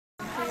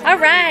All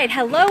right,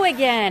 hello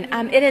again.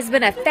 It has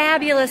been a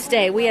fabulous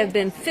day. We have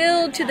been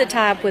filled to the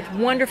top with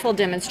wonderful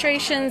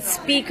demonstrations,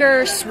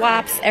 speakers,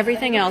 swaps,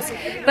 everything else.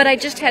 But I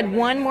just had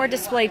one more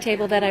display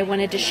table that I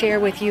wanted to share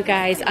with you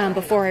guys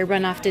before I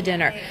run off to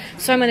dinner.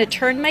 So I'm going to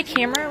turn my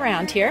camera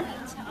around here.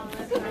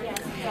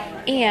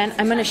 And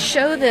I'm going to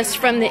show this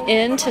from the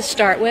end to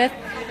start with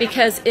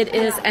because it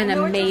is an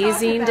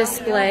amazing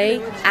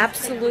display,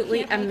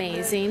 absolutely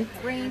amazing.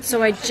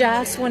 So I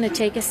just want to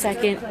take a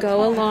second,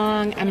 go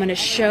along. I'm going to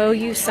show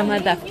you some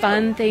of the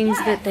fun things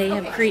that they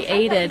have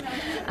created.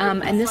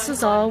 And this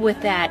is all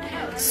with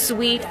that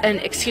sweet, and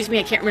excuse me,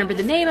 I can't remember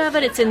the name of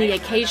it. It's in the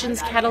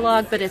Occasions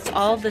catalog, but it's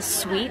all the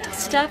sweet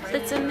stuff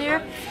that's in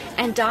there.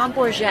 And Dom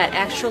Bourget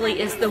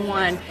actually is the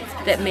one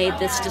that made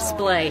this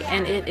display,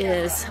 and it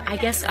is, I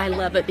guess I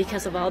love it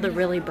because of all the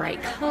really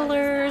bright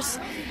colors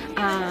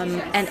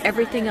and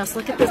everything else.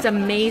 Look at this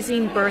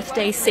amazing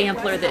birthday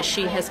sampler that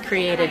she has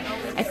created.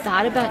 I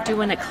thought about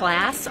doing a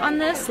class on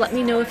this. Let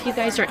me know if you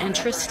guys are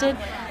interested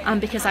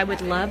because I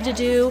would love to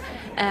do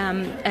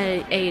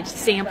a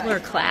sampler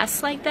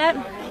class like that.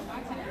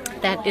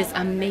 That is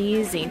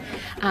amazing.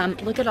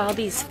 Look at all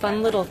these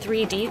fun little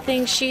 3D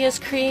things she has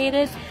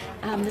created.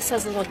 This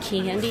has a little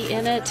candy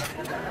in it.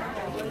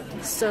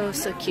 So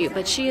cute.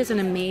 But she is an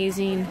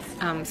amazing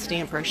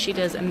stamper. She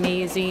does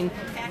amazing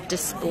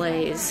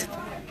displays.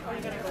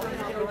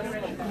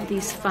 All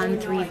these fun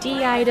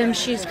 3D items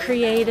she's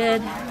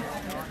created.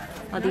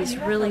 All these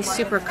really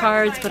super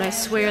cards, but I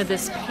swear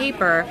this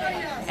paper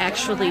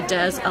actually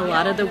does a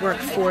lot of the work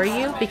for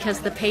you because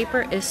the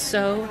paper is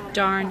so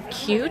darn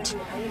cute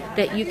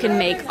that you can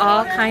make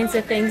all kinds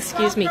of things,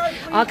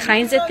 all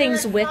kinds of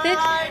things with it,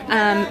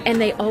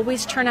 and they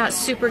always turn out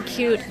super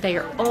cute. They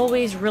are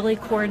always really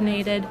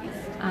coordinated,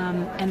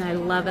 and I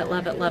love it,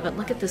 love it, love it.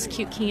 Look at this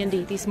cute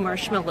candy, these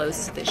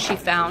marshmallows that she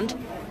found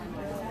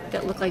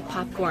that look like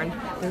popcorn.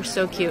 They're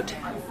so cute.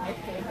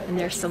 And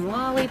there's some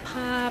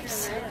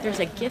lollipops. There's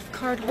a gift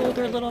card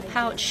holder little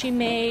pouch she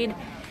made.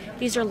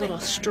 These are little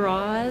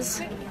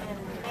straws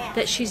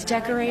that she's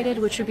decorated,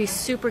 which would be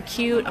super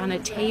cute on a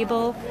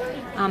table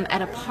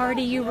at a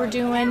party you were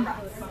doing.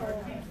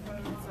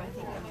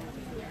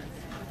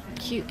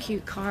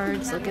 Cute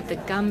cards. Look at the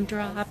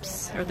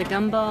gumdrops or the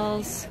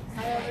gumballs.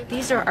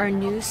 These are our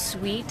new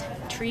sweet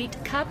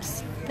treat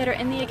cups that are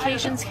in the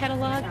Occasions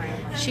catalog.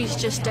 She's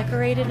just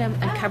decorated them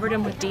and covered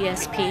them with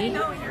DSP.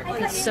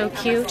 It's so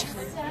cute.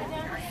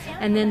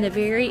 And then the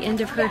very end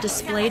of her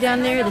display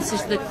down there, this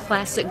is the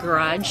classic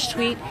garage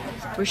suite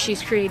where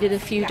she's created a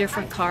few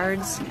different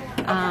cards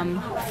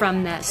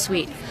from that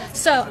suite.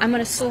 So I'm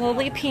going to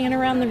slowly pan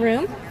around the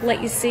room,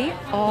 let you see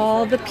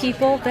all the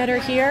people that are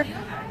here,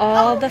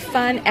 all the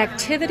fun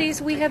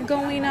activities we have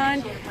going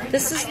on.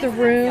 This is the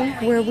room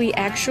where we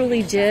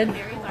actually did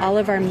all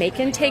of our make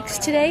and takes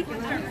today.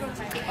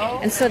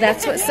 And so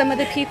that's what some of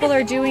the people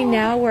are doing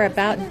now. We're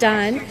about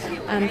done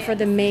for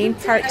the main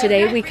part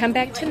today. We come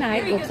back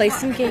tonight. We'll play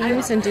some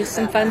games and do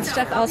some fun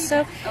stuff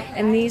also.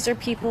 And these are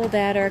people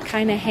that are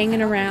kind of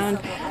hanging around,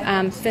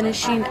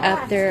 finishing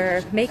up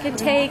their make and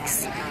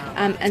takes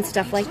and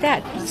stuff like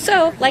that.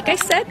 So, like I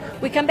said,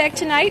 we come back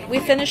tonight. We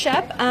finish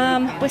up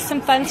with some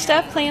fun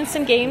stuff, playing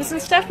some games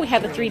and stuff. We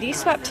have a 3D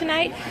swap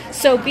tonight.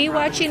 So be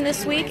watching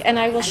this week, and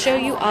I will show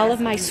you all of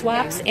my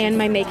swaps and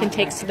my make and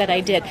takes that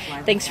I did.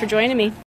 Thanks for joining me.